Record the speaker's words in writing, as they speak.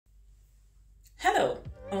Hello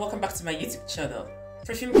and welcome back to my YouTube channel.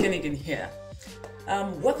 Perfume Kennigan here.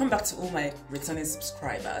 Welcome back to all my returning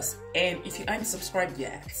subscribers, and if you aren't subscribed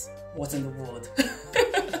yet, what in the world?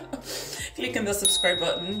 Click on the subscribe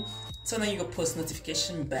button, turn on your post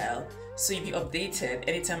notification bell so you'll be updated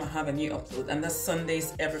anytime I have a new upload, and that's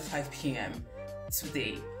Sundays every 5 p.m.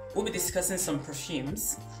 Today we'll be discussing some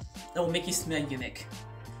perfumes that will make you smell unique.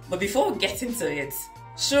 But before we get into it,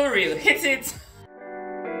 show reel, hit it!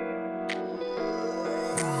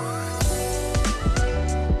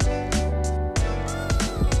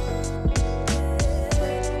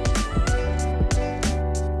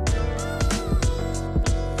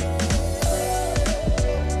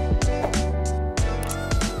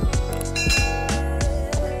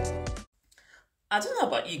 I don't know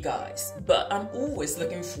about you guys, but I'm always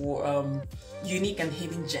looking for unique and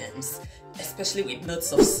hidden gems, especially with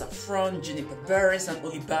notes of saffron, juniper berries, and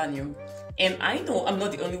olibanum. And I know I'm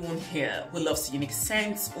not the only one here who loves unique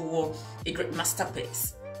scents or a great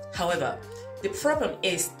masterpiece. However, the problem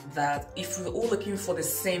is that if we're all looking for the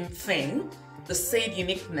same thing, the same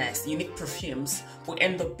uniqueness, unique perfumes will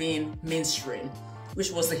end up being mainstream,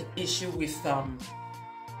 which was the issue with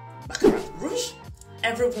Baccarat Rouge.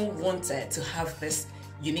 Everyone wanted to have this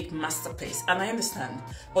unique masterpiece, and I understand,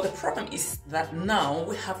 but the problem is that now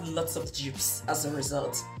we have lots of dupes as a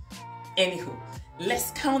result. Anywho, let's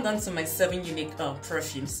count down to my 7 unique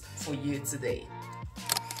perfumes for you today.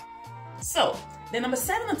 So, the number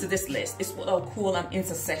 7 onto this list is what I'll call an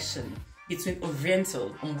intersection between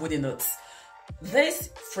Oriental and woody notes. This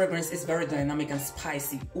fragrance is very dynamic and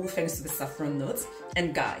spicy, all thanks to the saffron notes.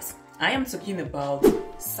 And guys, I am talking about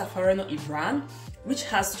Saffarano Iran, which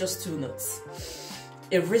has just 2 notes.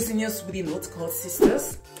 A resinous woody note called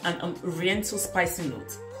Sisters, and an oriental spicy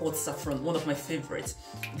note called Saffron, one of my favorites.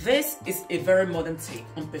 This is a very modern take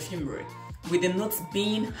on perfumery, with the notes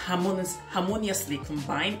being harmoniously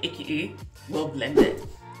combined, aka well blended.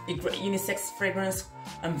 A great unisex fragrance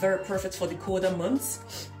and very perfect for the colder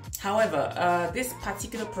months. However, this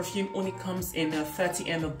particular perfume only comes in a 30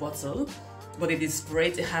 ml bottle, but it is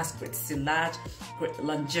great. It has great sillage, great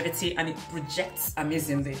longevity, and it projects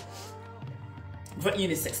amazingly. Great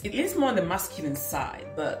unisex. It leans more on the masculine side,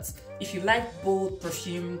 but if you like bold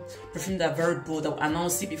perfume that are very bold, that will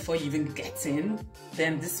announce it before you even get in,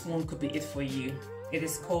 then this one could be it for you. It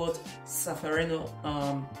is called Saffarano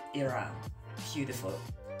Iran. Beautiful.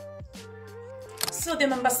 So the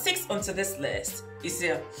number 6 onto this list is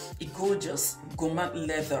a gorgeous gourmand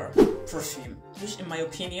leather perfume, which in my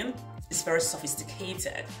opinion is very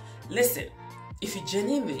sophisticated. Listen, if you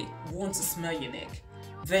genuinely want to smell unique,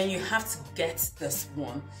 then you have to get this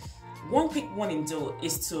one. One quick warning though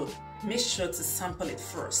is to make sure to sample it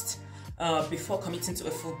first before committing to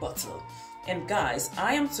a full bottle. And guys,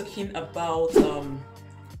 I am talking about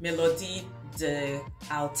Melodie de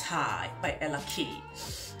Altai by Ella Key.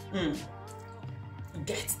 You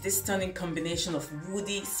get this stunning combination of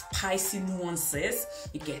woody, spicy nuances.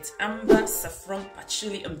 You get amber, saffron,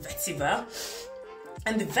 patchouli, and vetiver.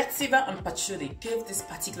 And the vetiver and patchouli give this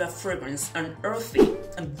particular fragrance an earthy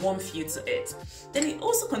and warm feel to it. Then it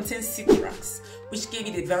also contains citrax, which gave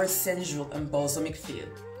it a very sensual and balsamic feel.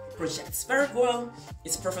 It projects very well.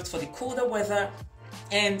 It's perfect for the colder weather,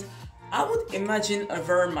 and I would imagine a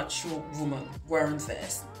very mature woman wearing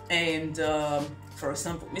this. And for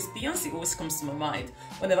example, Miss Beyonce always comes to my mind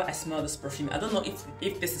whenever I smell this perfume. I don't know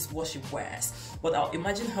if this is what she wears, but I'll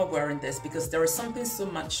imagine her wearing this because there is something so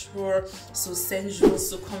mature, so sensual,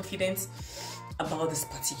 so confident about this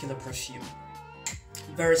particular perfume.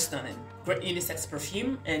 Very stunning. Great unisex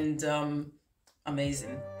perfume, and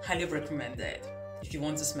amazing. Highly recommended if you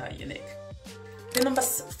want to smell unique. The number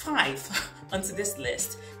 5 onto this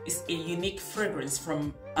list is a unique fragrance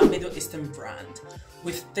from a Middle Eastern brand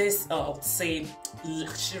with this, I would say,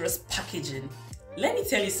 luxurious packaging. Let me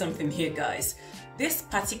tell you something here, guys. This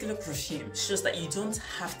particular perfume shows that you don't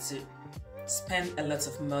have to spend a lot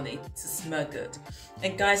of money to smell good.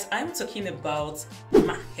 And guys, I'm talking about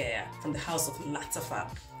Maher from the house of Lattafa.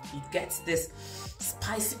 You get this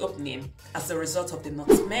spicy opening as a result of the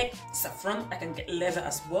nutmeg, saffron. I can get leather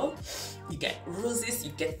as well. You get roses,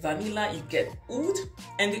 you get vanilla, you get oud,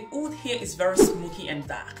 and the oud here is very smoky and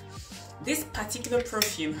dark. This particular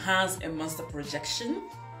perfume has a monster projection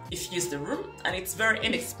if you use the room, and it's very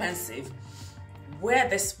inexpensive. Wear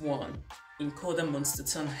this one in colder months to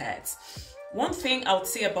turn heads. One thing I would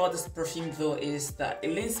say about this perfume though is that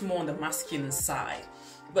it leans more on the masculine side.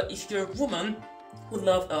 But if you're a woman who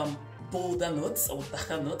love bolder notes or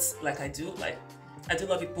darker notes like I do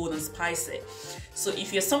love it bold and spicy. So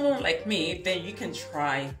if you're someone like me, then you can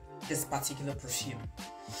try this particular perfume.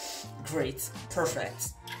 Great,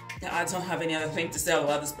 perfect. I don't have any other thing to say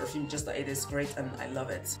about this perfume, just that it is great and I love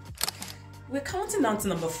it. We're counting down to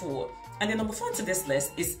number 4, and the number 4 to this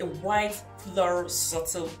list is a white floral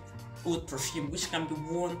subtle oud perfume which can be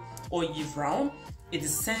worn all year round. It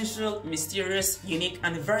is sensual, mysterious, unique,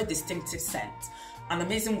 and a very distinctive scent. An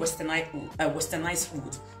amazing westernized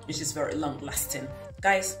oud, which is very long lasting.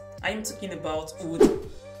 Guys, I am talking about Oud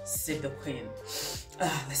Save the Queen.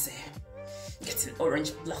 Let's see. Getting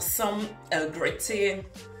orange blossom, Earl Grey tea,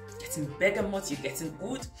 getting bergamot, you're getting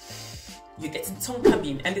oud, you're getting tonka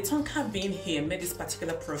bean. And the tonka bean here made this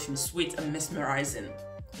particular perfume sweet and mesmerizing.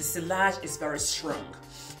 The silage is very strong,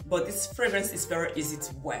 but this fragrance is very easy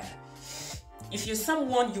to wear. If you're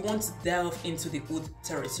someone you want to delve into the oud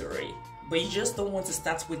territory, but you just don't want to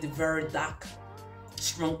start with the very dark,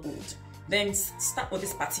 strong oud, then start with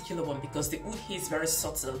this particular one because the oud here is very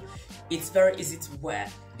subtle. It's very easy to wear.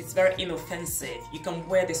 It's very inoffensive. You can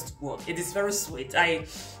wear this to work. It is very sweet.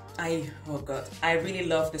 Oh God, I really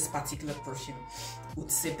love this particular perfume. Oud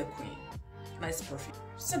Save the Queen. Nice perfume.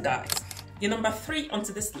 So guys, the number 3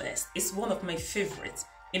 onto this list is one of my favorite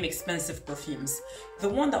inexpensive perfumes. The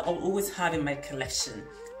one that I'll always have in my collection.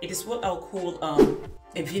 It is what I'll call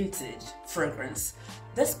a vintage fragrance.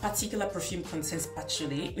 This particular perfume contains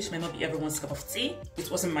patchouli, which may not be everyone's cup of tea. It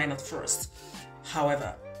wasn't mine at first.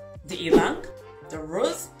 However, the ylang, the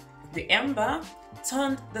rose, the amber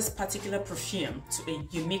turned this particular perfume to a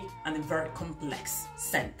unique and a very complex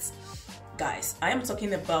scent. Guys, I am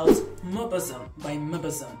talking about Mauboussin by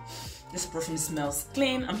Mauboussin. This perfume smells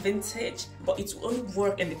clean and vintage, but it will only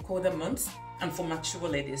work in the colder months and for mature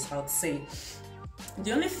ladies, I would say.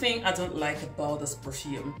 The only thing I don't like about this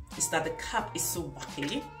perfume is that the cap is so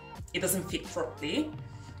wacky. It doesn't fit properly,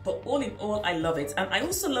 but all in all, I love it. And I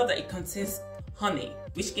also love that it contains honey,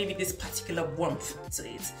 which gave it this particular warmth to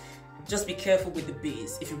it. Just be careful with the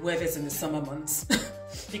bees if you wear this in the summer months,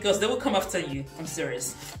 because they will come after you, I'm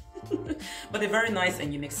serious. But a very nice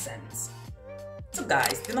and unique scent. So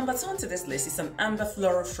guys, the number 2 onto this list is an amber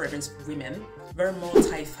floral fragrance for women, very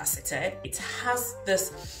multifaceted. It has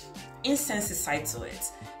this incensey side to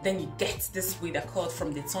it. Then you get this sweet accord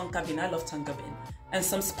from the tonka bean, I love tonka bean, and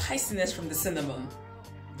some spiciness from the cinnamon.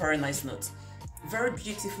 Very nice note. Very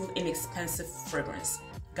beautiful, inexpensive fragrance.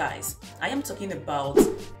 Guys, I am talking about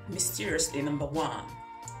Mysteriously number 1.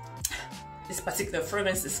 This particular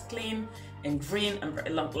fragrance is clean and green and very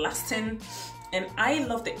long lasting, and I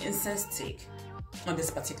love the incense stick on this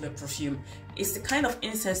particular perfume. It's the kind of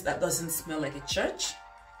incense that doesn't smell like a church,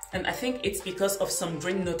 and I think it's because of some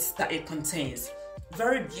green notes that it contains.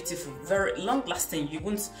 Very beautiful, very long lasting.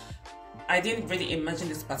 I didn't really imagine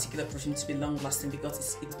this particular perfume to be long lasting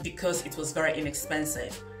because it was very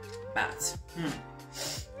inexpensive, but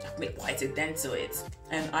I've made quite a dent to it,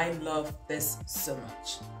 and I love this so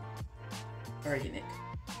much. Very unique.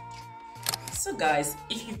 So guys,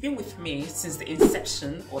 if you've been with me since the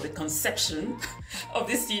inception or the conception of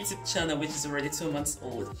this YouTube channel, which is already 2 months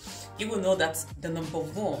old, you will know that the number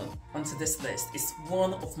 1 onto this list is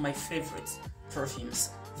one of my favorite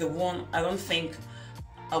perfumes. The one I don't think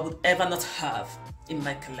I would ever not have in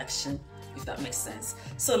my collection, if that makes sense.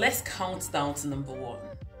 So let's count down to number 1.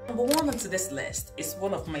 Number 1 onto this list is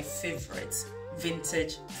one of my favorite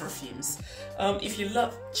vintage perfumes. If you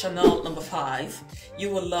love Chanel number 5, you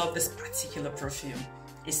will love this particular perfume.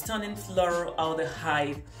 A stunning floral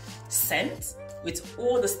aldehyde scent with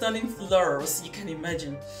all the stunning florals you can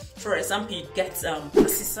imagine. For example, you get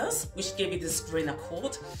narcissus, which gave it this green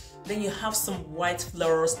accord. Then you have some white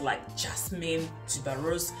florals like jasmine,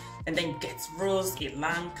 tuberose, and then you get rose,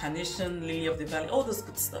 ylang, carnation, lily of the valley, all this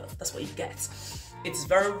good stuff. That's what you get. It's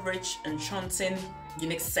very rich, enchanting,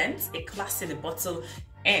 unique scent, a class in a bottle,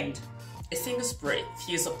 and a single spray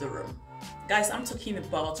fills up the room. Guys, I'm talking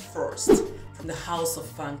about First from the House of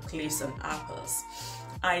Van Cleef & Arpels.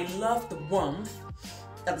 I love the warmth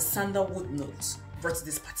that the sandalwood notes brought to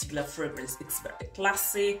this particular fragrance. It's very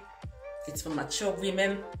classy, it's for mature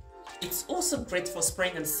women. It's also great for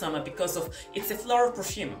spring and summer because it's a floral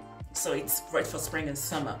perfume, so it's great for spring and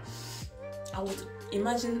summer. I would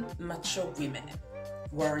imagine mature women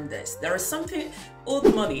wearing this. There is something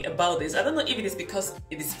old money about this. I don't know if it is because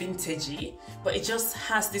it is vintagey, but it just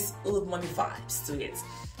has this old money vibes to it.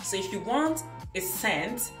 So if you want a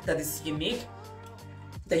scent that is unique,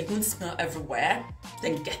 that you won't smell everywhere,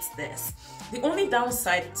 then get this. The only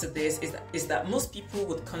downside to this is that most people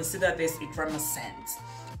would consider this a grandma scent,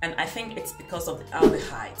 and I think it's because of the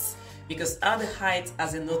aldehydes. Because aldehyde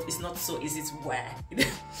as a note is not so easy to wear.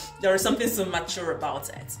 There is something so mature about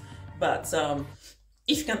it. But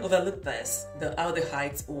if you can overlook this, the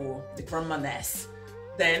aldehydes or the grandma-ness,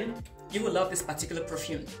 then you will love this particular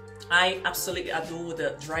perfume. I absolutely adore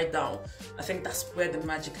the dry down. I think that's where the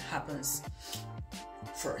magic happens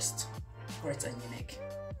first. Great and unique.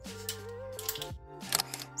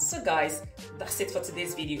 So guys, that's it for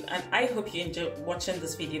today's video, and I hope you enjoyed watching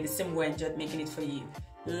this video the same way I enjoyed making it for you.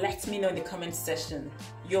 Let me know in the comment section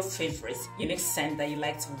your favorite unique scent that you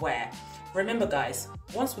like to wear. Remember guys,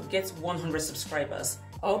 once we get 100 subscribers,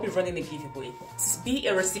 I'll be running a giveaway. To be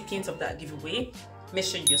a recipient of that giveaway, make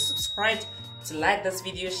sure you're subscribed, to like this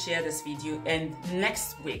video, share this video, and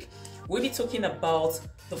next week we'll be talking about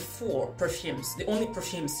the 4 perfumes, the only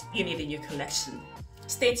perfumes you need in your collection.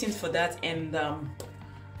 Stay tuned for that, and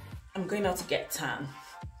I'm going out to get tan.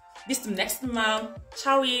 Bis zum nächsten Mal.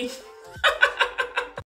 Ciao!